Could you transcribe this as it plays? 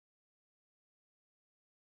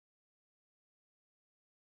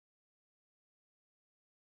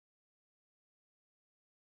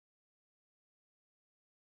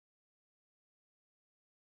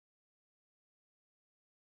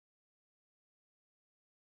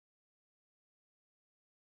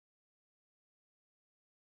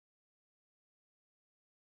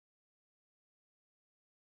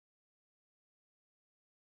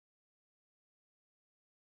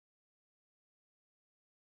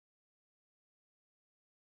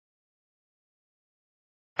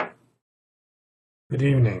Good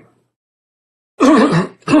evening.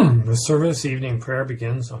 The service evening prayer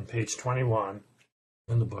begins on page 21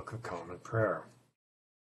 in the Book of Common Prayer.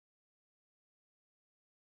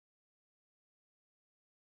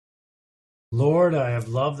 Lord, I have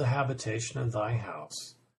loved the habitation of thy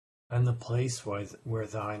house, and the place where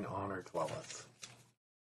thine honor dwelleth.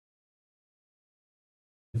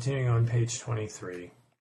 Continuing on page 23,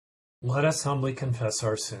 let us humbly confess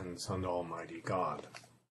our sins unto Almighty God.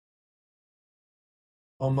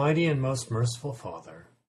 Almighty and most merciful Father,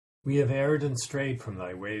 we have erred and strayed from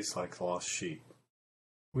thy ways like lost sheep.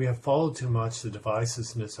 We have followed too much the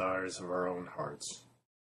devices and desires of our own hearts.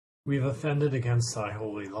 We have offended against thy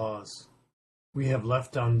holy laws. We have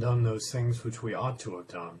left undone those things which we ought to have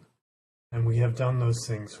done, and we have done those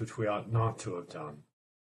things which we ought not to have done.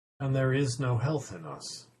 And there is no health in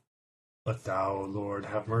us. Let thou, O Lord,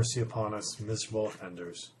 have mercy upon us, miserable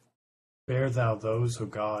offenders. Spare thou those, O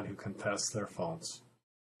God, who confess their faults.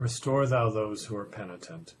 Restore thou those who are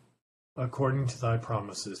penitent, according to thy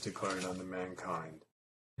promises declared unto mankind,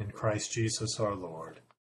 in Christ Jesus our Lord.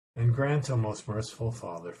 And grant, O most merciful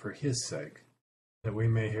Father, for his sake, that we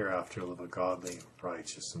may hereafter live a godly,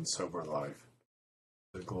 righteous, and sober life,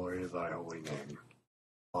 to the glory of thy holy name.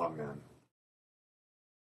 Amen.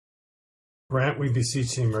 Grant, we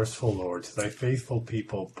beseech thee, merciful Lord, to thy faithful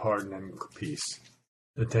people pardon and peace,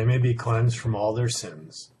 that they may be cleansed from all their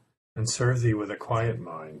sins, and serve thee with a quiet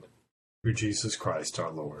mind, through Jesus Christ our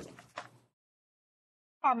Lord.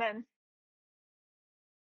 Amen.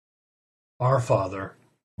 Our Father,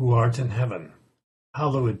 who art in heaven,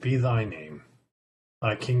 hallowed be thy name.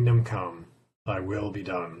 Thy kingdom come, thy will be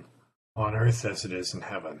done, on earth as it is in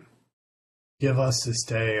heaven. Give us this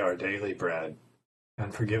day our daily bread,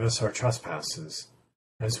 and forgive us our trespasses,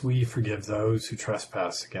 as we forgive those who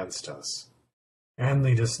trespass against us. And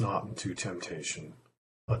lead us not into temptation,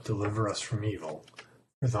 but deliver us from evil.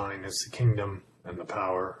 For thine is the kingdom, and the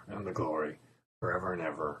power, and the glory, forever and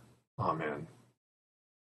ever. Amen.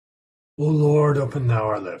 O Lord, open thou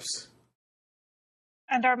our lips,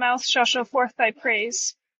 And our mouth shall show forth thy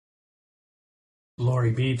praise.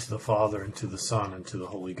 Glory be to the Father, and to the Son, and to the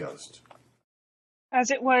Holy Ghost.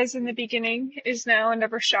 As it was in the beginning, is now, and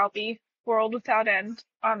ever shall be, world without end.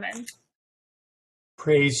 Amen.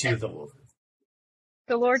 Praise ye the Lord.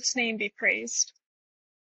 The Lord's name be praised.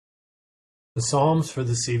 The Psalms for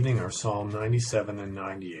this evening are Psalm 97 and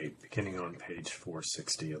 98, beginning on page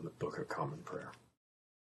 460 of the Book of Common Prayer.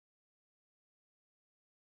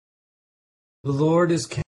 The Lord is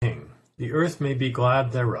King, the earth may be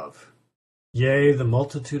glad thereof. Yea, the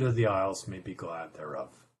multitude of the isles may be glad thereof.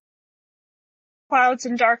 Clouds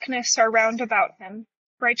and darkness are round about him.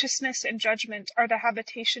 Righteousness and judgment are the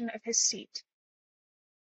habitation of his seat.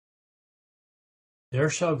 There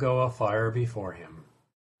shall go a fire before him,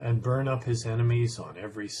 and burn up his enemies on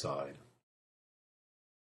every side.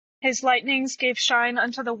 His lightnings gave shine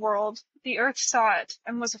unto the world. The earth saw it,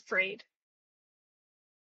 and was afraid.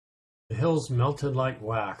 The hills melted like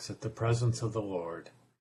wax at the presence of the Lord,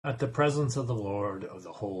 at the presence of the Lord of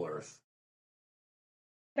the whole earth.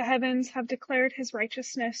 The heavens have declared his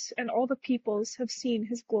righteousness, and all the peoples have seen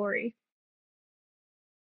his glory.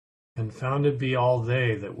 Confounded be all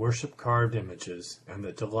they that worship carved images, and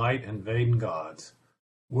that delight in vain gods.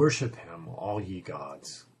 Worship him, all ye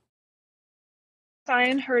gods.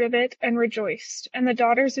 Zion heard of it, and rejoiced, and the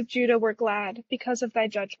daughters of Judah were glad, because of thy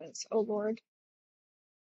judgments, O Lord.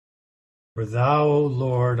 For thou, O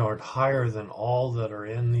Lord, art higher than all that are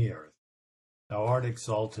in the earth. Thou art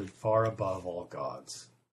exalted far above all gods.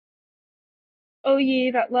 O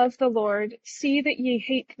ye that love the Lord, see that ye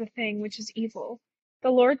hate the thing which is evil.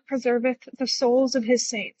 The Lord preserveth the souls of his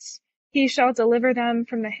saints. He shall deliver them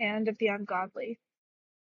from the hand of the ungodly.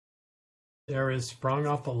 There is sprung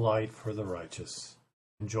up a light for the righteous,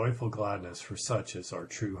 and joyful gladness for such as are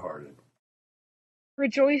true-hearted.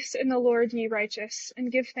 Rejoice in the Lord, ye righteous,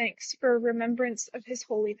 and give thanks for remembrance of his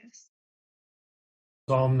holiness.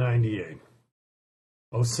 Psalm 98.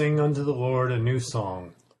 O sing unto the Lord a new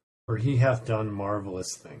song, for he hath done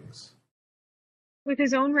marvelous things. With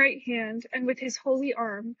his own right hand, and with his holy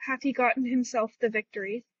arm, hath he gotten himself the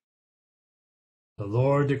victory. The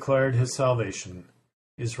Lord declared his salvation.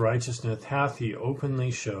 His righteousness hath he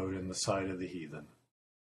openly showed in the sight of the heathen.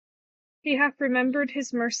 He hath remembered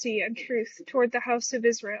his mercy and truth toward the house of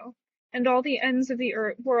Israel, and all the ends of the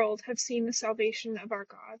world have seen the salvation of our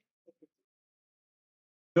God.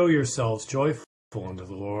 Show yourselves joyful unto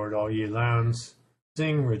the Lord, all ye lands.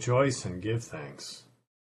 Sing, rejoice, and give thanks.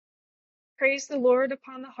 Praise the Lord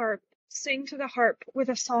upon the harp. Sing to the harp with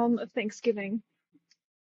a psalm of thanksgiving.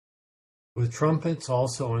 With trumpets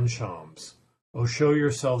also and shawms. O show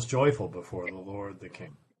yourselves joyful before the Lord the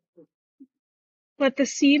King. Let the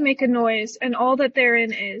sea make a noise, and all that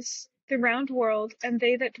therein is, the round world, and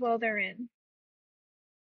they that dwell therein.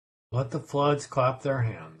 Let the floods clap their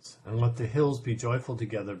hands, and let the hills be joyful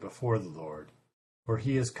together before the Lord, for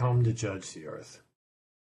he is come to judge the earth.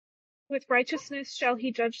 With righteousness shall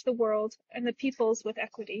he judge the world, and the peoples with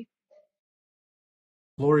equity.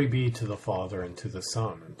 Glory be to the Father, and to the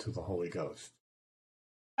Son, and to the Holy Ghost.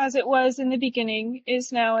 As it was in the beginning,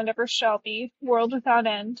 is now, and ever shall be, world without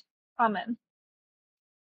end. Amen.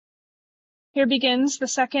 Here begins the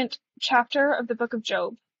second chapter of the book of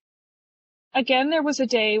Job. Again there was a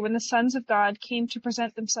day when the sons of God came to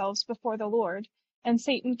present themselves before the Lord, and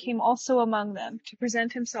Satan came also among them to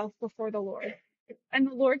present himself before the Lord. And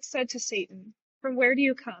the Lord said to Satan, From where do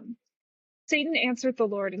you come? Satan answered the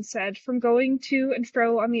Lord and said, From going to and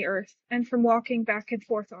fro on the earth, and from walking back and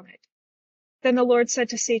forth on it. Then the Lord said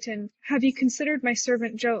to Satan, Have you considered my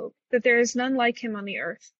servant Job, that there is none like him on the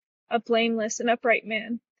earth, a blameless and upright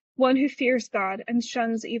man, one who fears God and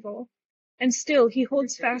shuns evil? And still he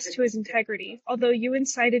holds fast to his integrity, although you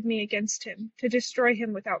incited me against him, to destroy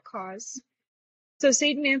him without cause. So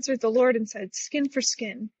Satan answered the Lord and said, Skin for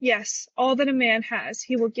skin, yes, all that a man has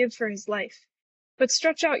he will give for his life. But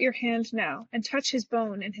stretch out your hand now, and touch his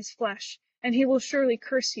bone and his flesh, and he will surely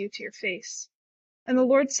curse you to your face. And the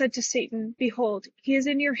Lord said to Satan, Behold, he is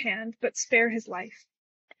in your hand, but spare his life.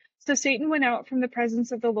 So Satan went out from the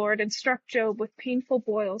presence of the Lord and struck Job with painful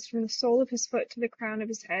boils from the sole of his foot to the crown of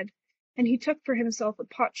his head. And he took for himself a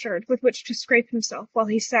potsherd with which to scrape himself while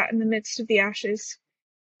he sat in the midst of the ashes.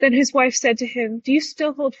 Then his wife said to him, Do you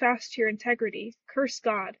still hold fast to your integrity? Curse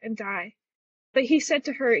God and die. But he said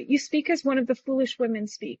to her, You speak as one of the foolish women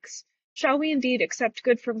speaks. Shall we indeed accept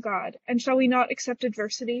good from God, and shall we not accept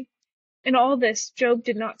adversity? In all this Job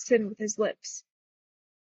did not sin with his lips.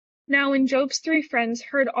 Now when Job's 3 friends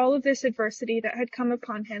heard all of this adversity that had come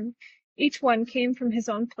upon him, each one came from his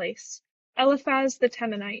own place, Eliphaz the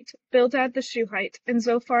Temanite, Bildad the Shuhite, and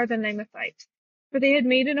Zophar the Naamathite. For they had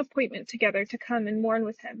made an appointment together to come and mourn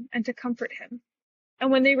with him, and to comfort him.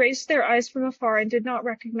 And when they raised their eyes from afar and did not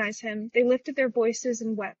recognize him, they lifted their voices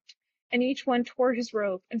and wept, and each one tore his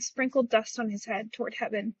robe, and sprinkled dust on his head toward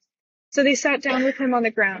heaven. So they sat down with him on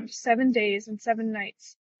the ground 7 days and 7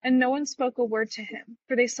 nights, and no one spoke a word to him,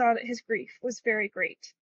 for they saw that his grief was very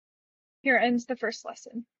great. Here ends the first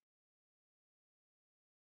lesson.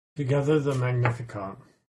 Together the Magnificat.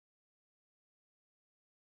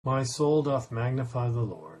 My soul doth magnify the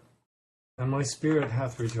Lord, and my spirit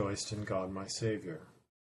hath rejoiced in God my Saviour,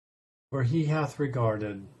 for he hath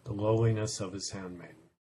regarded the lowliness of his handmaiden.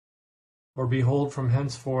 For behold, from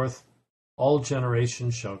henceforth all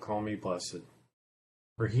generations shall call me blessed,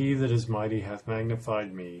 for he that is mighty hath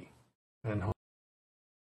magnified me, and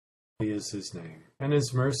holy is his name, and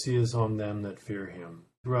his mercy is on them that fear him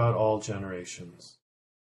throughout all generations.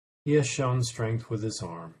 He hath shown strength with his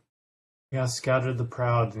arm. He hath scattered the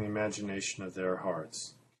proud in the imagination of their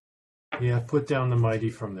hearts. He hath put down the mighty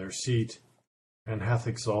from their seat, and hath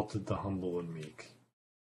exalted the humble and meek.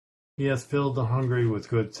 He hath filled the hungry with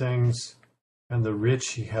good things, and the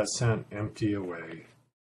rich he hath sent empty away.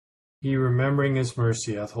 He, remembering his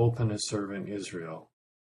mercy, hath holpen his servant Israel,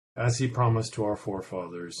 as he promised to our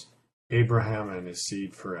forefathers, Abraham and his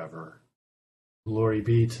seed forever. Glory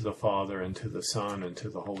be to the Father, and to the Son, and to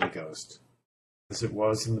the Holy Ghost, as it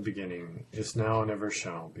was in the beginning, is now, and ever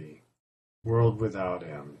shall be, world without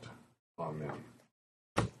end. Amen.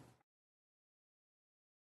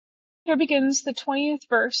 Here begins the 20th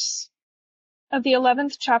verse of the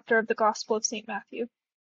 11th chapter of the Gospel of St. Matthew.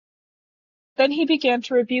 Then he began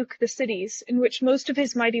to rebuke the cities in which most of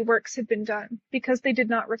his mighty works had been done, because they did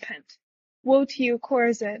not repent. Woe to you,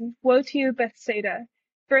 Chorazin! Woe to you, Bethsaida!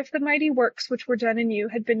 For if the mighty works which were done in you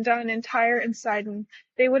had been done in Tyre and Sidon,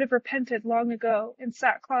 they would have repented long ago in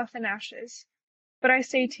sackcloth and ashes. But I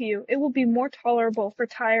say to you, it will be more tolerable for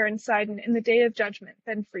Tyre and Sidon in the day of judgment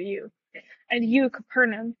than for you. And you,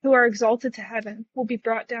 Capernaum, who are exalted to heaven, will be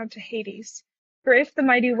brought down to Hades. For if the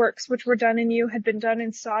mighty works which were done in you had been done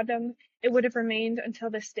in Sodom, it would have remained until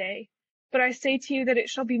this day. But I say to you that it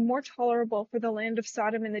shall be more tolerable for the land of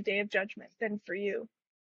Sodom in the day of judgment than for you.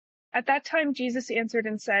 At that time Jesus answered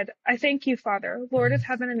and said, I thank you, Father, Lord of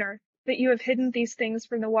heaven and earth, that you have hidden these things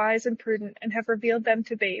from the wise and prudent, and have revealed them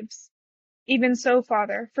to babes. Even so,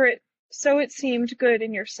 Father, for so it seemed good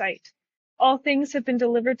in your sight. All things have been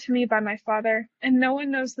delivered to me by my Father, and no one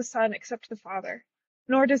knows the Son except the Father.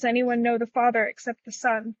 Nor does anyone know the Father except the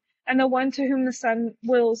Son, and the one to whom the Son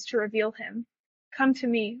wills to reveal him. Come to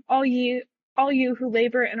me, all you who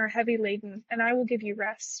labor and are heavy laden, and I will give you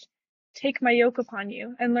rest. Take my yoke upon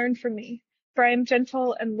you, and learn from me, For I am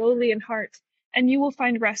gentle and lowly in heart, and you will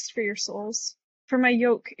find rest for your souls. For my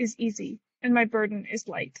yoke is easy, and my burden is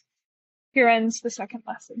light. Here ends the second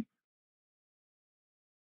lesson.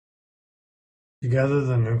 Together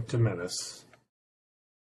the Nunc Dimittis.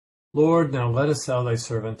 Lord, now lettest thou thy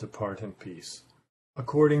servant depart in peace,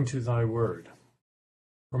 according to thy word.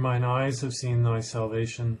 For mine eyes have seen thy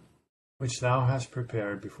salvation, which thou hast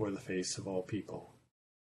prepared before the face of all people,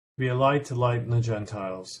 to be a light to lighten the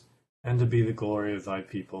Gentiles, and to be the glory of thy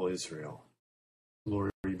people Israel.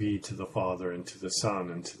 Glory be to the Father, and to the Son,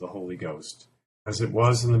 and to the Holy Ghost, as it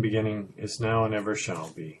was in the beginning, is now, and ever shall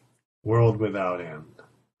be, world without end.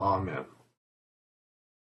 Amen.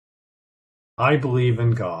 I believe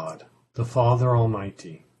in God, the Father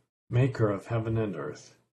Almighty, maker of heaven and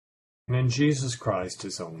earth, and in Jesus Christ,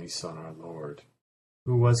 his only Son, our Lord,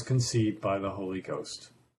 who was conceived by the Holy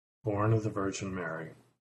Ghost, born of the Virgin Mary,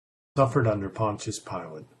 suffered under Pontius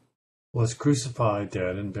Pilate, was crucified,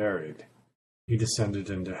 dead, and buried. He descended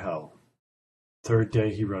into hell. Third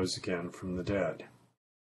day he rose again from the dead.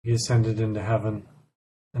 He ascended into heaven,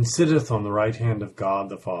 and sitteth on the right hand of God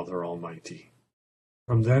the Father Almighty.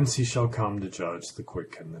 From thence he shall come to judge the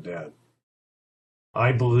quick and the dead.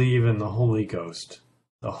 I believe in the Holy Ghost,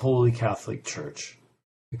 the Holy Catholic Church,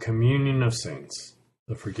 the communion of saints,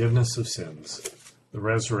 the forgiveness of sins, the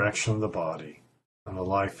resurrection of the body, and the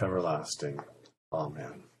life everlasting.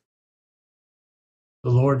 Amen. The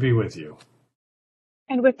Lord be with you.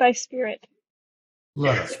 And with thy spirit.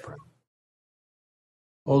 Let us pray.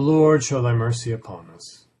 O Lord, show thy mercy upon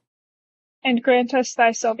us. And grant us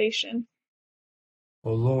thy salvation.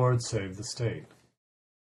 O Lord, save the state.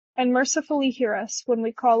 And mercifully hear us when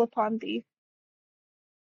we call upon thee.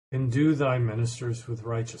 Endue thy ministers with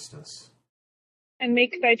righteousness. And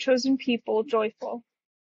make thy chosen people joyful.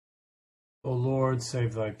 O Lord,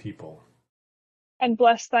 save thy people. And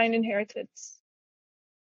bless thine inheritance.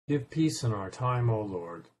 Give peace in our time, O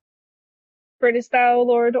Lord. For it is thou,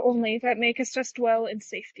 Lord, only that makest us dwell in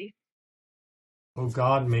safety. O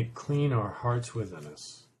God, make clean our hearts within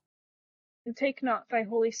us. And take not thy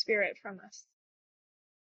Holy Spirit from us.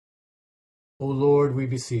 O Lord, we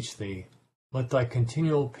beseech thee, let thy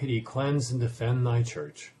continual pity cleanse and defend thy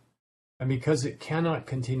church, and because it cannot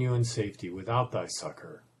continue in safety without thy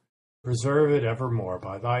succor, preserve it evermore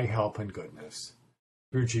by thy help and goodness,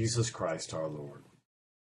 through Jesus Christ our Lord.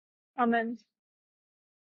 Amen.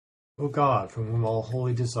 O God, from whom all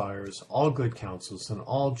holy desires, all good counsels, and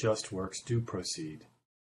all just works do proceed,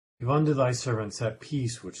 give unto thy servants that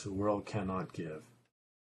peace which the world cannot give,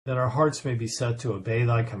 that our hearts may be set to obey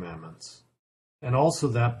thy commandments, and also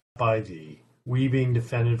that by thee, we being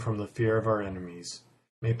defended from the fear of our enemies,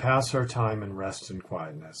 may pass our time in rest and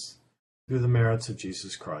quietness, through the merits of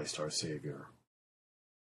Jesus Christ our Savior.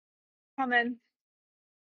 Amen.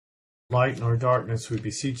 Lighten our darkness, we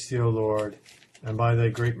beseech thee, O Lord, and by thy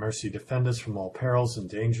great mercy defend us from all perils and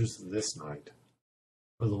dangers of this night,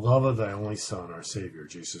 for the love of thy only Son, our Savior,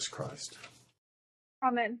 Jesus Christ.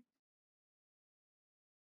 Amen.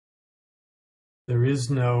 There is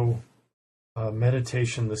no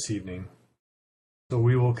meditation this evening, so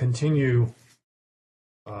we will continue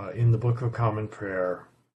in the Book of Common Prayer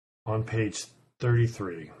on page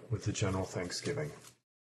 33 with the general thanksgiving.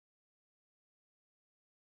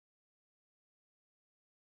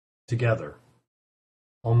 Together.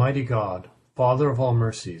 Almighty God, Father of all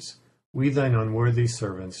mercies, we thine unworthy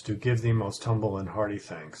servants do give thee most humble and hearty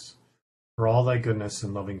thanks for all thy goodness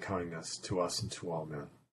and loving kindness to us and to all men.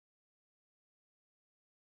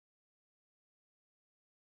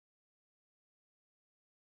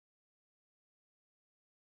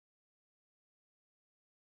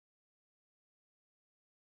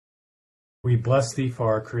 We bless thee for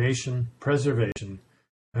our creation, preservation,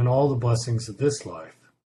 and all the blessings of this life,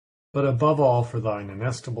 but above all for thine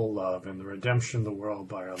inestimable love and the redemption of the world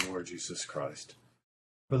by our Lord Jesus Christ,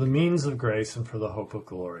 for the means of grace and for the hope of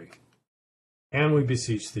glory. And we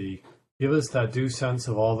beseech thee, give us that due sense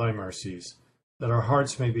of all thy mercies, that our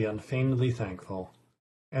hearts may be unfeignedly thankful,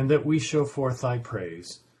 and that we show forth thy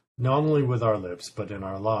praise, not only with our lips, but in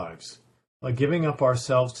our lives, by giving up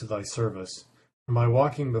ourselves to thy service, and by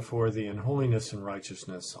walking before thee in holiness and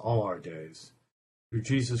righteousness all our days. Through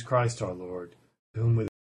Jesus Christ our Lord, to whom with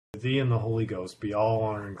thee and the Holy Ghost be all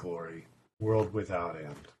honor and glory, world without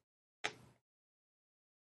end.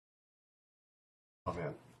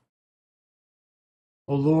 Amen.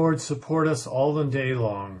 O Lord, support us all the day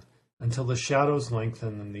long, until the shadows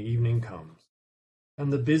lengthen and the evening comes,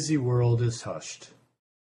 and the busy world is hushed.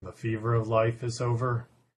 The fever of life is over,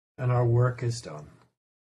 and our work is done.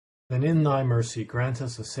 Then in thy mercy grant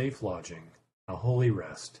us a safe lodging, a holy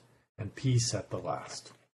rest, and peace at the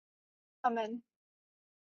last. Amen.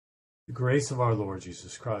 The grace of our Lord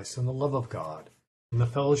Jesus Christ and the love of God and the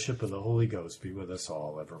fellowship of the Holy Ghost be with us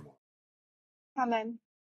all evermore. Amen.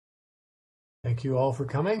 Thank you all for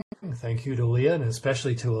coming. Thank you to Leah and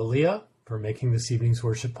especially to Aaliyah for making this evening's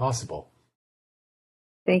worship possible.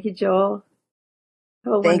 Thank you, Joel.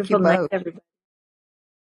 Have a Thank you wonderful night, both. everybody.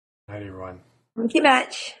 Night, everyone. Thank you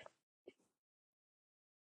much.